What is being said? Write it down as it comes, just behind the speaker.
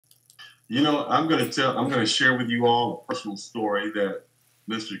You know, I'm going to share with you all a personal story that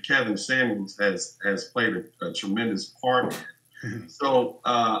Mr. Kevin Samuels has played a tremendous part in. So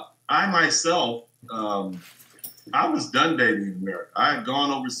I myself, I was done dating in America. I had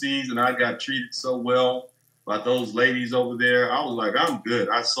gone overseas and I got treated so well by those ladies over there. I was like, I'm good.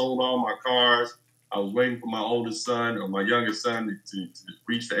 I sold all my cars. I was waiting for my oldest son or my youngest son to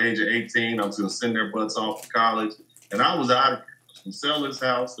reach the age of 18. I was going to send their butts off to college. And I was out of here. I was going to sell this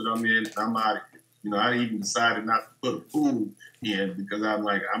house that I'm in. I'm out of here. You know, I even decided not to put a pool in because I'm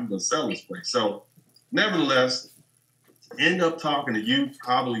like, I'm going to sell this place. So nevertheless, end up talking to you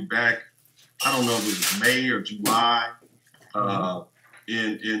probably back, I don't know if it was May or July,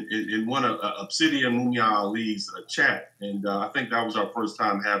 in one of Obsidian Mumia Ali's chat. And I think that was our first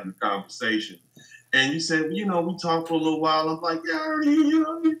time having a conversation. And you said, you know, we talked for a little while. I'm like, yeah, I heard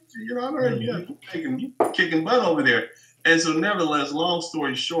you, I heard you kicking butt over there. And so nevertheless, long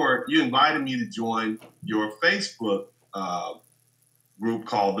story short, you invited me to join your Facebook group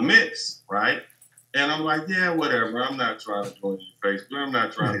called The Mix, right? And I'm like, yeah, whatever. I'm not trying to join your Facebook. I'm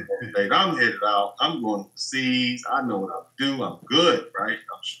not trying to go date. I'm headed out. I'm going overseas. I know what I do. I'm good, right?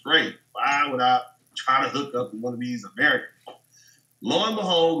 I'm straight. Why would I try to hook up with one of these Americans? Lo and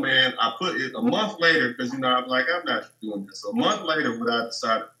behold, man, I put it a month later because, you know, I'm like, I'm not doing this. So a month later, what I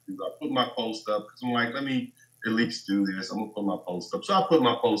decided to do, I put my post up because I'm like, let me at least do this. I'm going to put my post up. So I put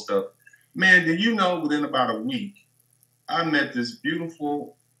my post up. Man, did you know within about a week, I met this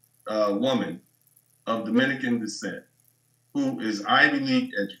beautiful woman of Dominican descent who is Ivy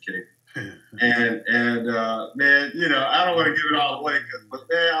League educated. And man, you know, I don't want to give it all away, but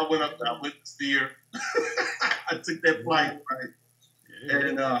man, I went to see her. I took that flight, right?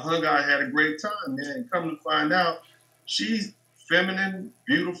 And hung out, had a great time, man. And come to find out, she's feminine,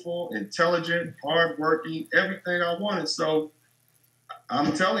 beautiful, intelligent, hardworking, everything I wanted. So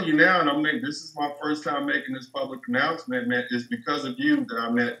I'm telling you now, and this is my first time making this public announcement, man. It's because of you that I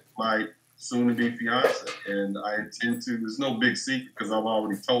met my soon-to-be fiance, and I intend to. There's no big secret because I've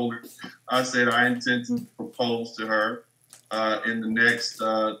already told her. I said I intend to propose to her in the next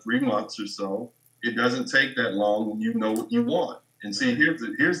 3 months or so. It doesn't take that long when you know what you want. And see,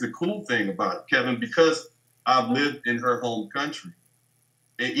 here's the cool thing about it, Kevin, because I've lived in her home country,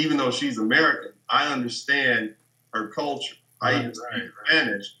 and even though she's American, I understand her culture. I even speak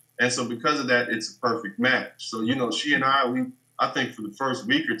Spanish. And so because of that, it's a perfect match. So, you know, she and I think for the first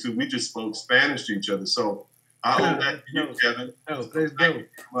week or two, we just spoke Spanish to each other. So I owe that to you, Kevin. So thank you very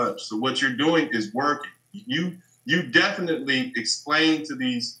much. So what you're doing is working. You definitely explain to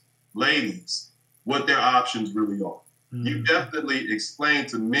these ladies what their options really are. You definitely explain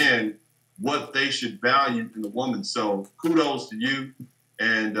to men what they should value in a woman. So kudos to you.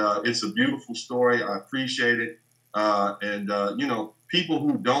 And it's a beautiful story. I appreciate it. You know, people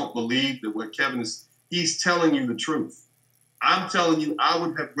who don't believe that what Kevin is, he's telling you the truth. I'm telling you, I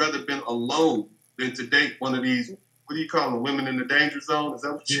would have rather been alone than to date one of these, what do you call them, women in the danger zone? Is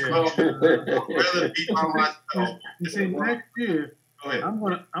that what you call them? I'd rather be by myself. You see, next year, I'm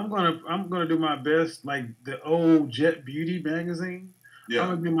gonna do my best, like the old Jet Beauty magazine. Yeah. I'm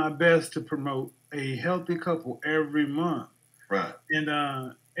gonna do my best to promote a healthy couple every month. Right. And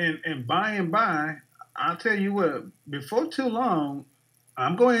by and by, I'll tell you what, before too long,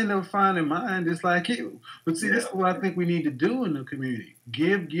 I'm going to end up finding mine just like you. But see, this is what I think we need to do in the community.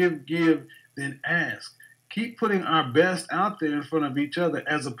 Give, then ask. Keep putting our best out there in front of each other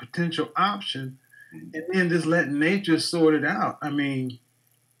as a potential option, and then just let nature sort it out. I mean,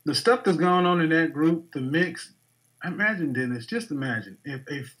 the stuff that's going on in that group, the mix, imagine, Dennis, just imagine if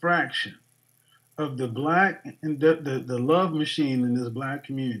a fraction of the black and the love machine in this black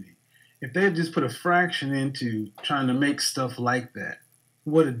community, if they had just put a fraction into trying to make stuff like that,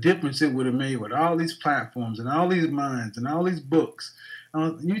 what a difference it would have made with all these platforms and all these minds and all these books.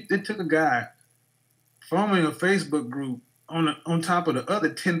 It took a guy forming a Facebook group on top of the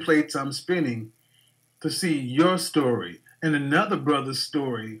other 10 plates I'm spinning to see your story and another brother's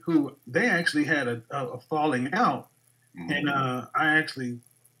story who they actually had a falling out. And I actually,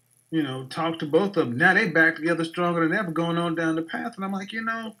 you know, talked to both of them. Now they back together stronger than ever going on down the path. And I'm like, you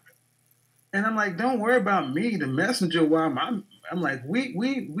know, and I'm like, don't worry about me, the messenger. While I'm like,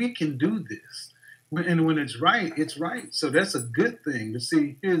 we can do this. And when it's right, it's right. So that's a good thing. But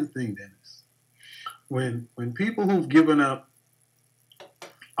see, here's the thing, Dennis. When people who've given up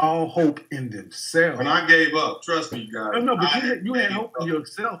all hope in themselves. When I gave up, trust me, guys. No, but you had hope in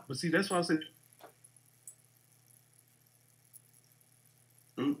yourself. But see, that's why I said.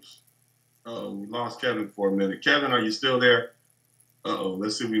 Oops. We lost Kevin for a minute. Kevin, are you still there?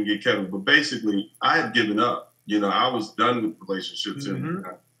 Let's see if we can get Kevin. But basically, I had given up. You know, I was done with relationships.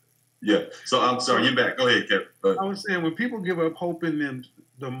 Yeah. So I'm sorry, you're back. Go ahead, Kevin. Go ahead. I was saying when people give up hope in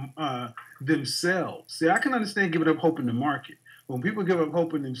themselves. See, I can understand giving up hope in the market. When people give up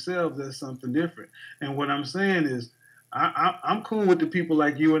hope in themselves, that's something different. And what I'm saying is, I'm cool with the people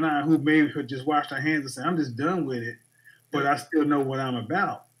like you and I who maybe could just wash their hands and say, I'm just done with it, but I still know what I'm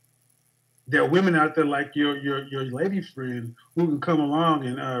about. There are women out there like your lady friend who can come along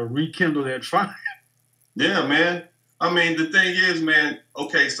and rekindle that fire. Yeah, man. I mean, the thing is, man,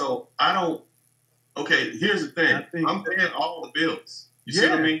 okay, so I don't, okay, here's the thing. I'm paying all the bills. You see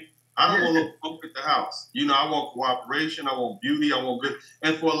what I mean? I don't want to look broke at the house. You know, I want cooperation. I want beauty. I want good.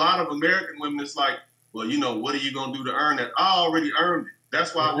 And for a lot of American women, it's like, well, you know, what are you going to do to earn that? I already earned it.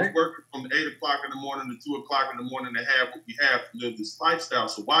 That's why I was working from 8 o'clock in the morning to 2 o'clock in the morning to have what we have to live this lifestyle.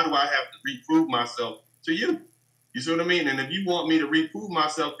 So why do I have to reprove myself to you? You see what I mean? And if you want me to reprove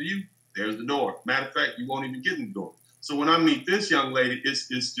myself to you, there's the door. Matter of fact, you won't even get in the door. So when I meet this young lady, it's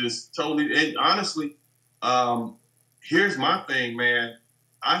just totally, and honestly, here's my thing, man.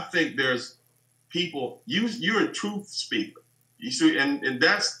 I think there's people, you're a truth speaker. You see, and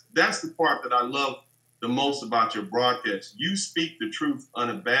that's the part that I love the most about your broadcast. You speak the truth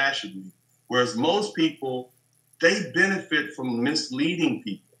unabashedly, whereas most people, they benefit from misleading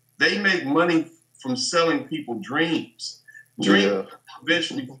people. They make money from selling people dreams. Dreams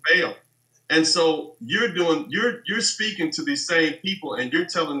eventually fail. And so you're speaking to these same people and you're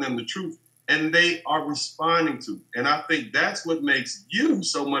telling them the truth and they are responding to it. And I think that's what makes you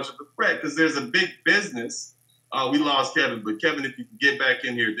so much of a threat because there's a big business. We lost Kevin, but Kevin, if you can get back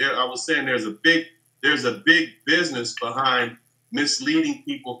in here, I was saying there's a big business behind misleading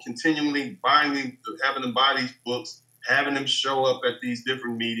people, continually having them buy these books, having them show up at these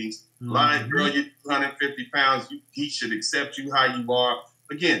different meetings, lying, girl, you're 250 pounds, he should accept you how you are.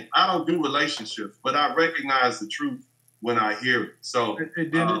 Again, I don't do relationships, but I recognize the truth when I hear it. So, hey,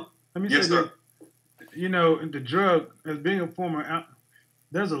 Dennis, let me say this. You know, the drug, as being a former,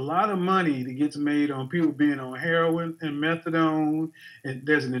 there's a lot of money that gets made on people being on heroin and methadone, and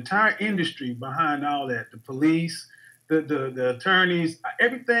there's an entire industry behind all that. The police, the attorneys,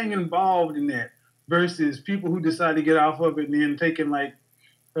 everything involved in that, versus people who decide to get off of it and then taking like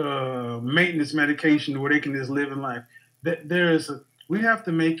maintenance medication where they can just live in life. We have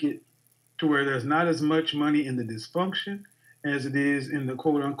to make it to where there's not as much money in the dysfunction as it is in the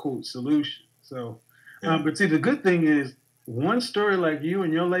quote unquote solution. So, but see, the good thing is one story like you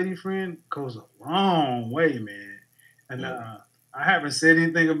and your lady friend goes a long way, man. And I haven't said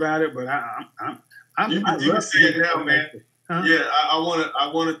anything about it, but you can say it now, man. Huh? Yeah, I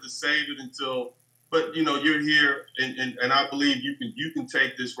wanted to save it until, but you know, you're here, and I believe you can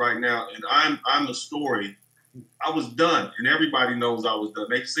take this right now. And I'm a story. I was done, and everybody knows I was done.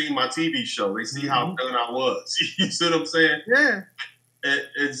 They've seen my TV show. They see how done I was. You see what I'm saying? Yeah.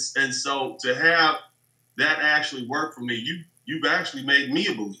 And so to have that actually work for me, you've actually made me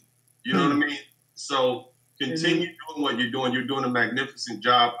a believer. You know what I mean? So continue doing what you're doing. You're doing a magnificent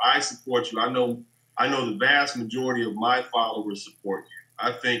job. I support you. I know the vast majority of my followers support you.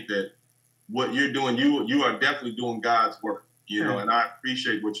 I think that what you're doing, you are definitely doing God's work. You know, and I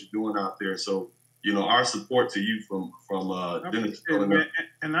appreciate what you're doing out there. So, you know, our support to you from Dennis Spurling.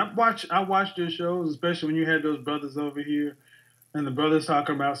 And I watched your shows, especially when you had those brothers over here, and the brothers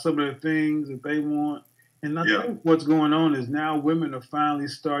talking about some of the things that they want. And I think what's going on is now women are finally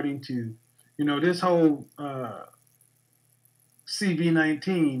starting to, you know, this whole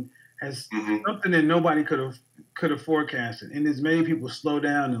CV-19 has something that nobody could have forecasted, and it's made people slow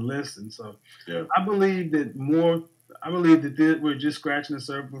down and listen. So I believe that we're just scratching the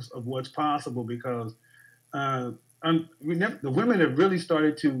surface of what's possible because the women have really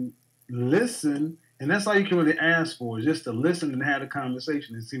started to listen, and that's all you can really ask for is just to listen and have a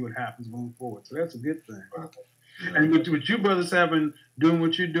conversation and see what happens moving forward. So that's a good thing. Yeah. And with you brothers doing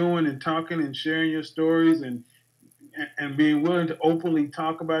what you're doing and talking and sharing your stories and being willing to openly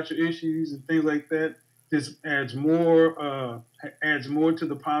talk about your issues and things like that, this adds more to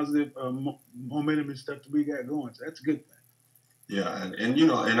the positive momentum and stuff that we got going. So that's a good thing. Yeah, and you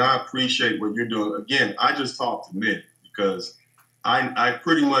know, and I appreciate what you're doing. Again, I just talk to men because I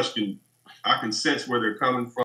pretty much can sense where they're coming from.